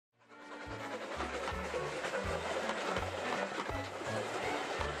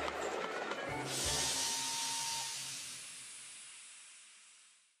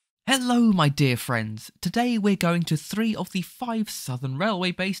Hello my dear friends, today we're going to 3 of the 5 Southern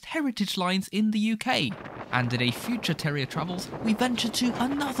Railway based heritage lines in the UK, and in a future Terrier Travels we venture to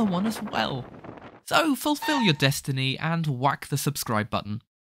another one as well. So fulfill your destiny and whack the subscribe button.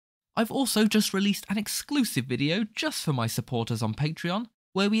 I've also just released an exclusive video just for my supporters on Patreon,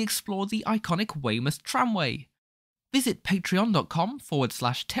 where we explore the iconic Weymouth tramway. Visit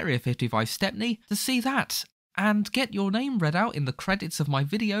patreon.com/Terrier55Stepney to see that, and get your name read out in the credits of my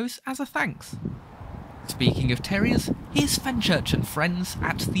videos as a thanks. Speaking of terriers, here's Fenchurch and Friends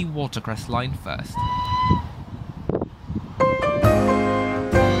at the Watercress line first.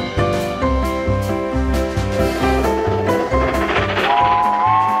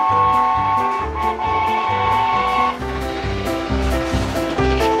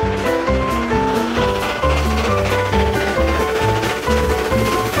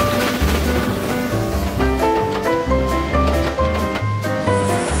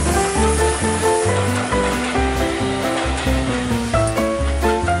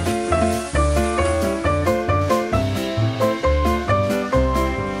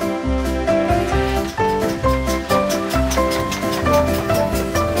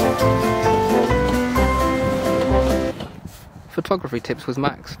 Photography tips with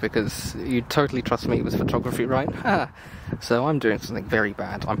Max, because you totally trust me with photography, right? So I'm doing something very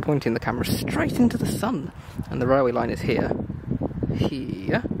bad. I'm pointing the camera straight into the sun, and the railway line is here.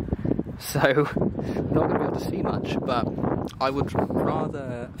 So I'm not going to be able to see much, but I would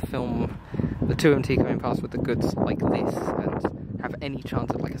rather film the 2MT coming past with the goods like this and have any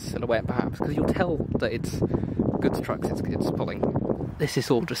chance of like a silhouette perhaps, because you'll tell that it's goods trucks it's pulling. This is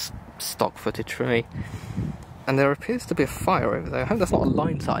all just stock footage for me. And there appears to be a fire over there. I hope that's not a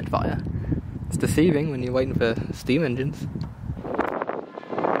Lineside fire. It's deceiving when you're waiting for steam engines.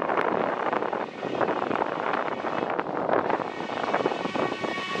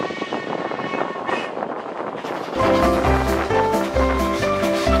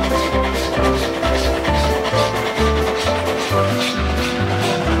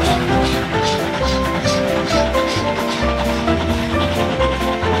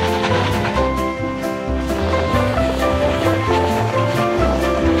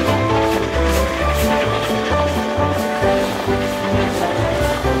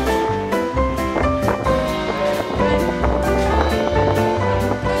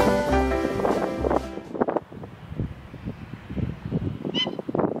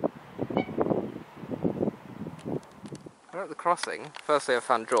 At the crossing, firstly I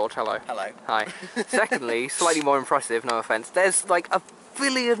found George, hello. Hello. Hi. Secondly, slightly more impressive, no offence, there's like 1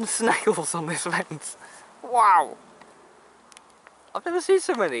 billion snails on this fence. Wow! I've never seen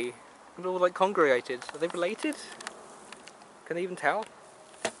so many. They're all like congregated. Are they related? Can they even tell?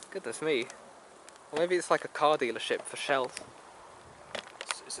 Goodness me. Or maybe it's like a car dealership for shells.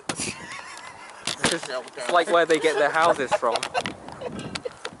 It's like where they get their houses from.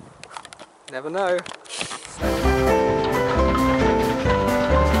 Never know.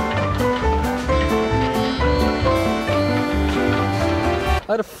 I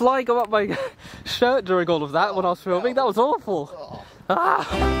had a fly go up my shirt during all of that when I was filming. That was awful. Ah.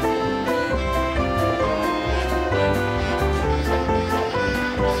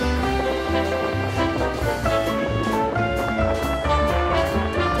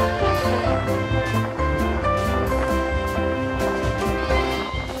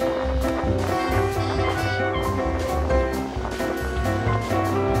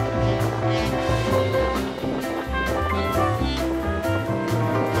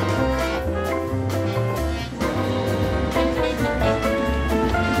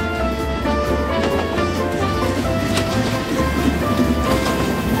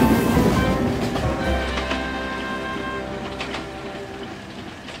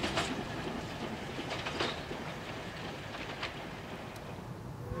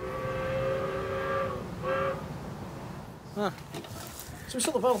 So we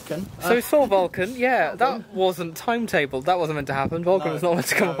saw the Vulcan. So we saw Vulcan, yeah, that wasn't timetabled, that wasn't meant to happen. Vulcan was not meant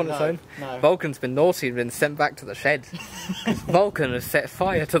to come up on its own. No. Vulcan's been naughty and been sent back to the shed. Vulcan has set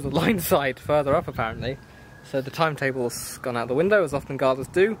fire to the Lineside further up apparently. So the timetable's gone out the window, as often gardeners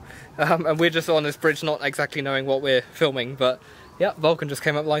do. And we're just on this bridge not exactly knowing what we're filming, but yeah, Vulcan just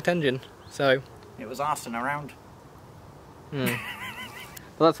came up light engine, so... It was arsing around. Well,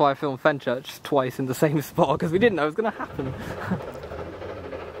 that's why I filmed Fenchurch twice in the same spot, because we didn't know it was going to happen.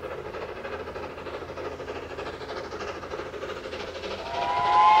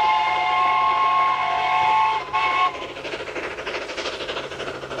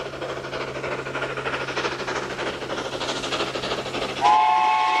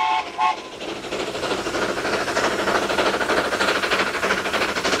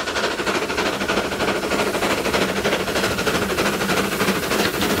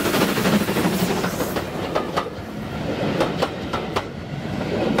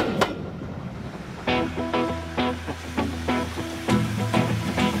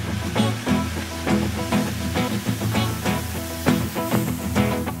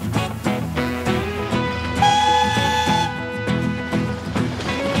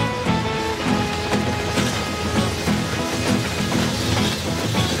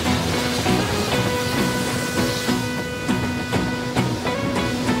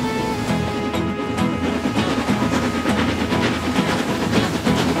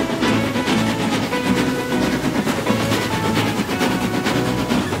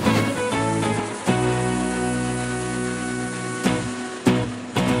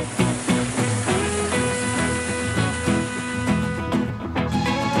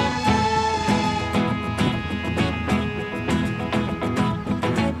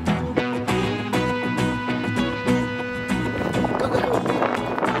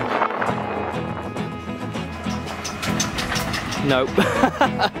 Nope.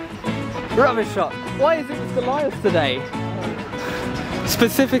 Rubbish shot. Why is it with Goliath today?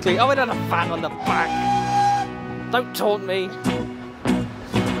 Specifically, oh, it had a fan on the back. Don't taunt me.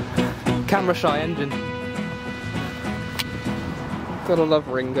 Camera shy engine. Gotta love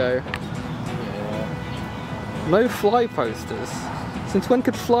Ringo. Yeah. No fly posters. Since when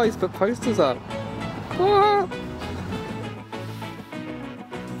could flies put posters up? Ah.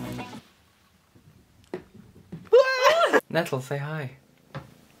 Nettle, say hi.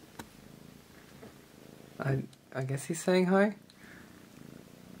 I guess he's saying hi.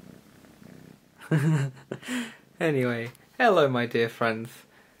 Anyway, hello my dear friends.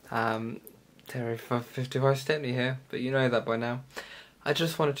 Terry from 55 Stepney here, but you know that by now. I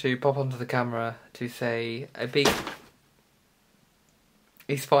just wanted to pop onto the camera to say a big...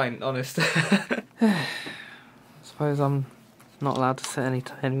 He's fine, honest. I suppose I'm not allowed to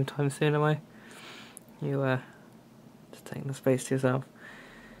sit anytime soon, am I? You, just taking the space to yourself.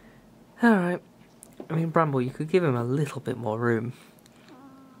 Alright. I mean, Bramble, you could give him a little bit more room.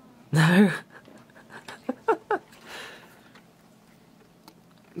 No?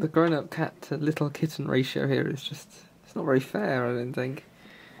 The grown-up cat to little kitten ratio here is just... It's not very fair, I don't think.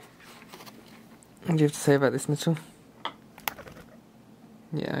 What do you have to say about this, Mitchell?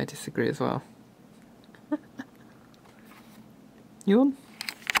 Yeah, I disagree as well. You on?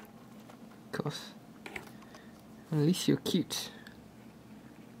 Of course. At least you're cute.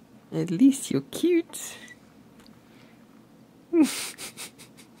 At least you're cute. Should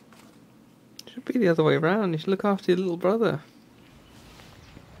be the other way around. You should look after your little brother.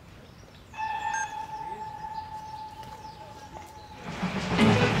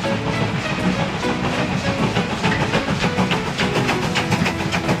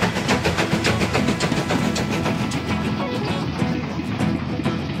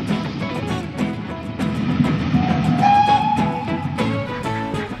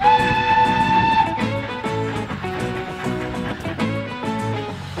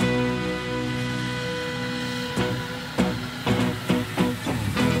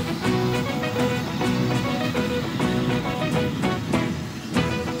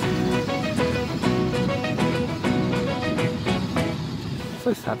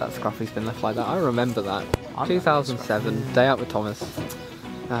 So sad that Scruffy's been left like that. I remember that. 2007, day out with Thomas.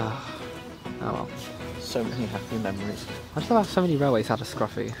 Oh well. So many happy memories. I just love how so many railways had a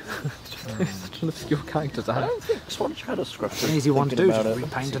Scruffy. It's such an obscure character to have. I don't think Swanage had a Scruffy. An easy one to do, just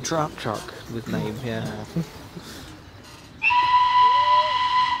repaint a truck. Truck with name, yeah.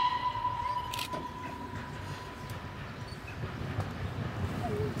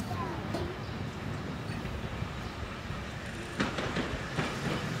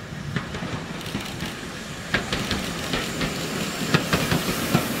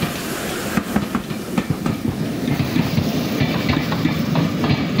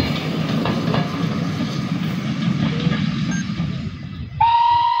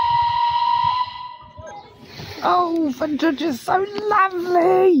 Oh, Fenchurch is so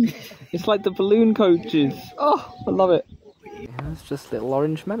lovely! It's like the balloon coaches. Oh, I love it. Yeah, it's just little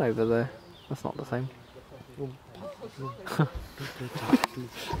orange men over there. That's not the same.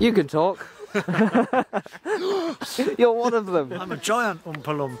 You can talk. You're one of them. I'm a giant Oompa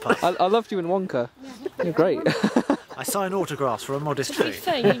Loompa. I loved you in Wonka. You're great. I sign autographs for a modest To be fee.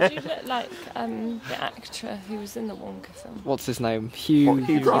 fair, you do look like the actor who was in the Wonka film. What's his name?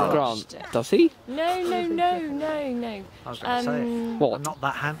 Hugh Grant. Does he? No. I was going to say, What? I'm not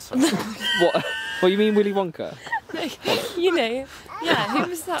that handsome. What? What, you mean Willy Wonka? You know, yeah, who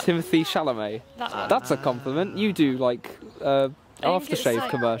was that? Timothy Chalamet. That one. That's a compliment. You do like aftershave like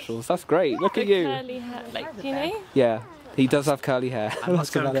commercials. That's great. Look at The you. curly hair, like, you know? Yeah, he does have curly hair. I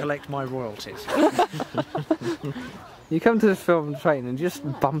must go and collect my royalties. You come to this film train and you just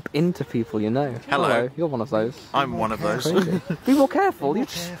bump into people you know. Hello. You're one of those. I'm one of those. Crazy. Be more careful. You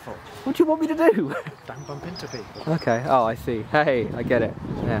just, Careful. what do you want me to do? Don't bump into people. Okay. Oh, I see. Hey, I get it.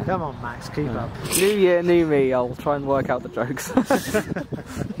 Yeah. Come on, Max, keep up. New year, new me. I'll try and work out the jokes.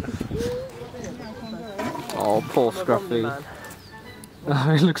 Oh, poor Scruffy.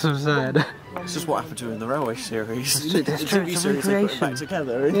 Oh, he looks so sad. This is what happened to him in the Railway series. It's true, The TV it's a series, they put him recreation. back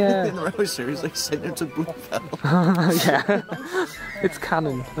together. Yeah. In the Railway series, they sent him to Bluebell. Yeah, it's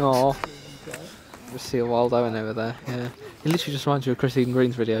canon. Oh, just see a wild Owen over there. Yeah, it literally just reminds you of Chris Eden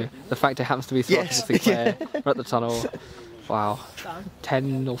Green's video. The fact it happens to be Scott Yes. Sinclair. We're at the tunnel. Wow,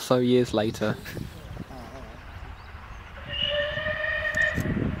 10 or so years later.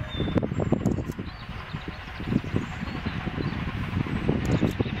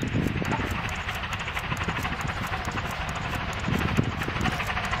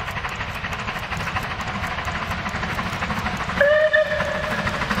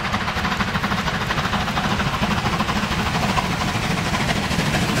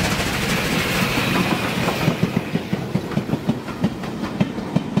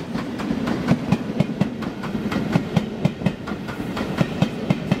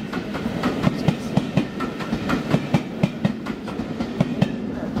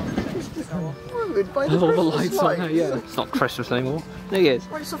 way All the Christmas lights on there, yeah. It's not Christmas anymore. There it is.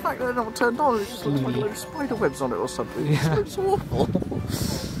 Well, it's the fact that they're not turned on, it just looks like a load of spider webs on it or something. Yeah. It's awful.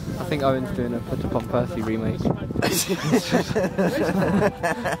 I think Owen's doing a Upon Percy remake.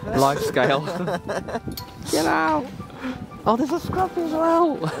 Live scale. Get out! Oh, there's a scrub as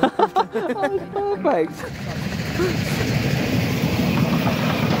well! Oh, it's perfect!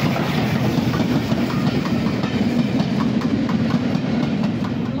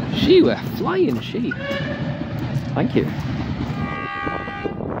 She were flying sheep. Thank you.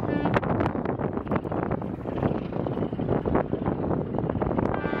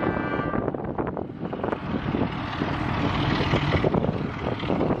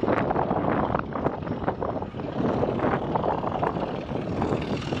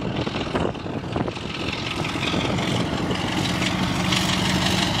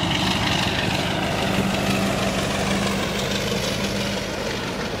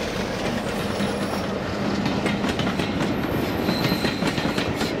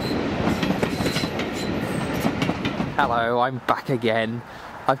 Hello, I'm back again.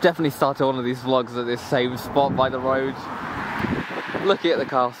 I've definitely started one of these vlogs at this same spot by the road. Looking at the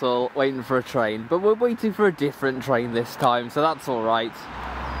castle, waiting for a train. But we're waiting for a different train this time, so that's alright.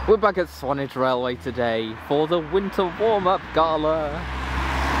 We're back at Swanage Railway today for the winter warm-up gala.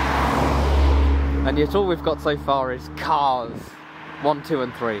 And yet all we've got so far is cars. 1, 2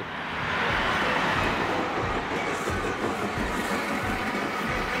 and 3.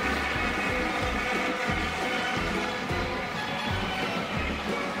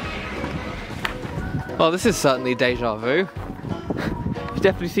 Well, this is certainly deja vu. I've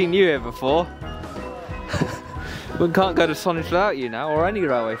definitely seen you here before. We can't go to Swanage without you now, or any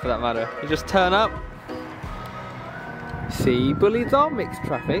railway for that matter. You just turn up. See, bullies are mixed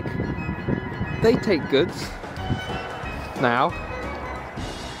traffic. They take goods. Now.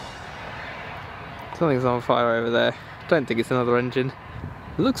 Something's on fire over there. Don't think it's another engine.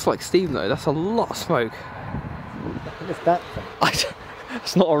 It looks like steam though, that's a lot of smoke. What is that thing?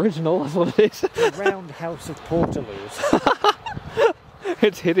 It's not original, that's what it is. The Roundhouse of Portaloos.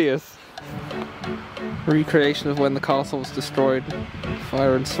 It's hideous. Recreation of when the castle was destroyed.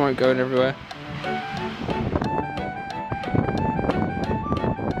 Fire and smoke going everywhere.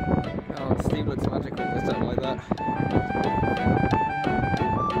 Oh, Steve looks magical, I don't like that.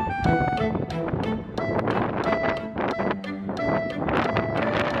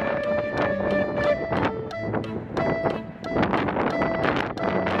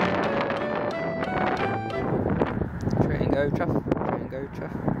 Train go,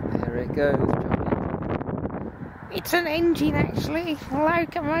 there it goes. It's an engine actually, a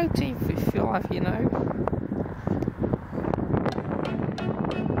locomotive if you like, you know.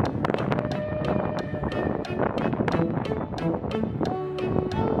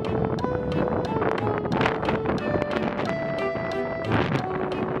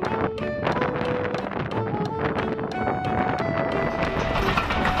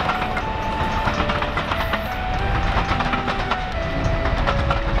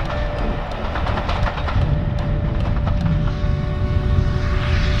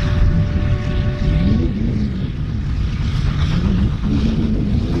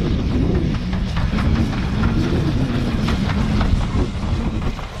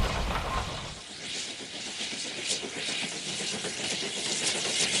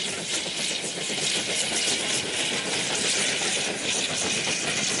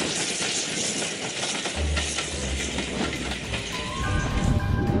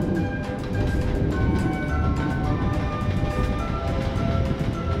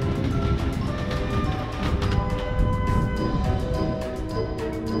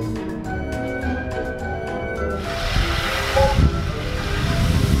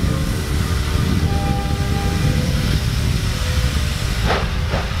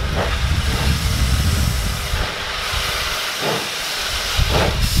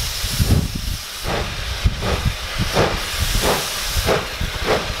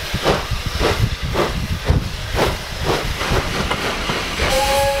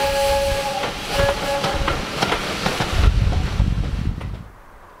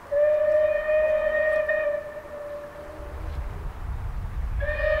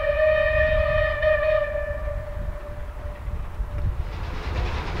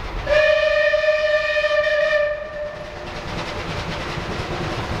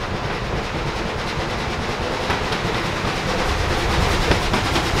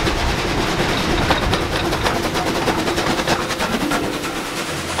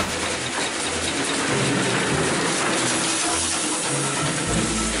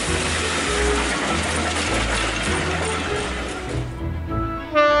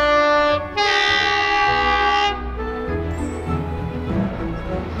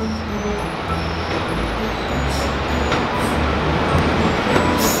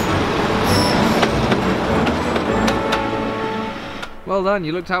 well done.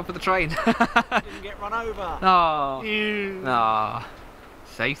 You looked out for the train. Didn't get run over. Oh. Oh.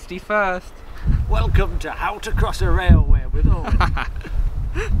 Safety first. Welcome to How to Cross a Railway with Owen.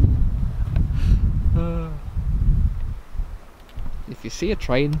 If you see a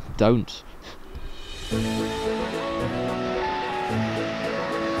train, don't.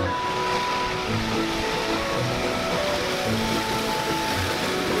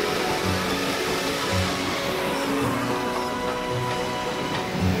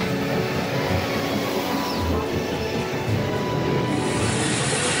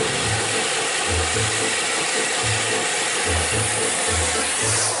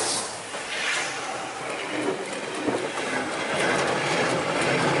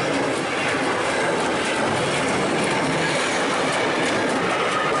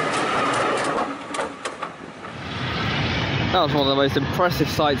 That was one of the most impressive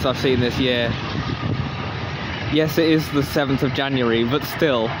sights I've seen this year. Yes, it is the 7th of January, but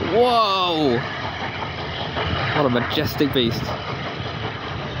still. Whoa! What a majestic beast.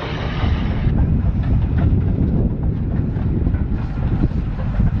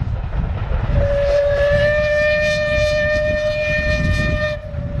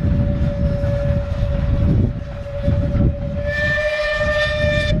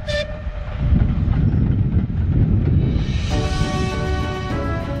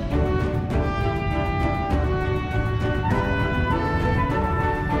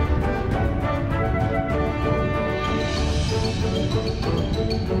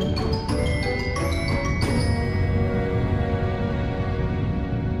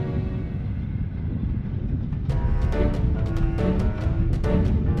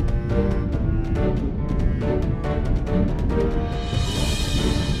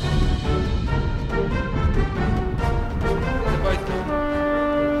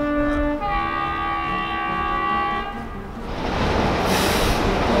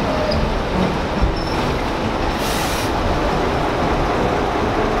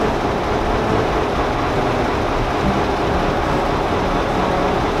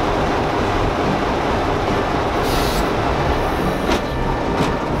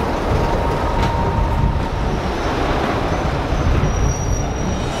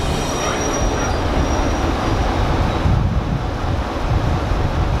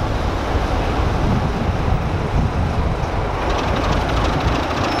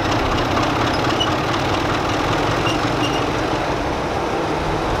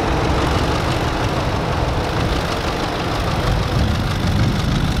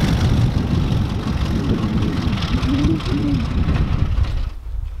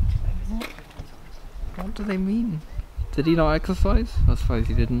 What do they mean? Did he not exercise? I suppose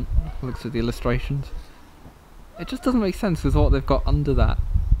he didn't. Looks at the illustrations. It just doesn't make sense with what they've got under that.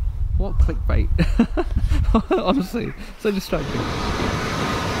 What clickbait? Honestly, so distracting.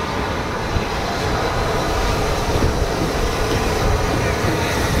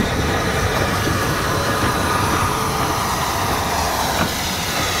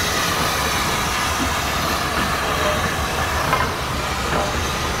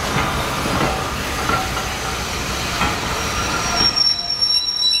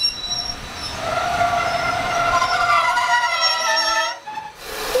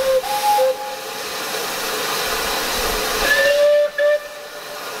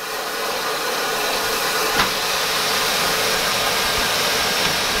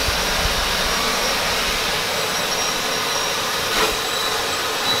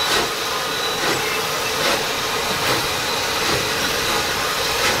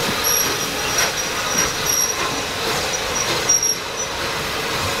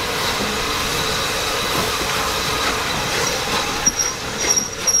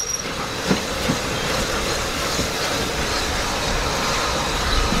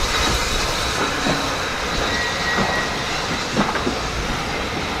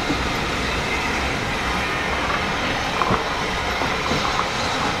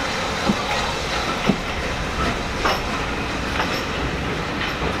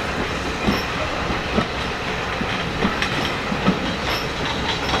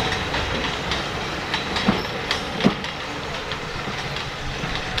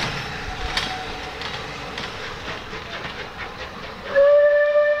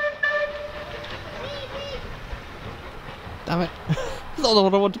 Damn it. That's not the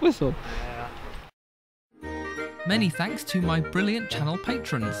one I want to whistle. Many thanks to my brilliant channel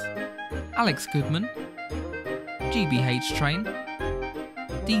patrons: Alex Goodman, GBH Train,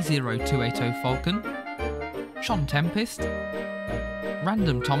 D0280 Vulcan, Sean Tempest,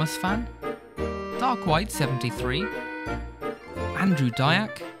 Random Thomas Fan, Dark White 73, Andrew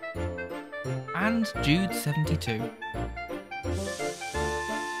Dyack, and Jude 72.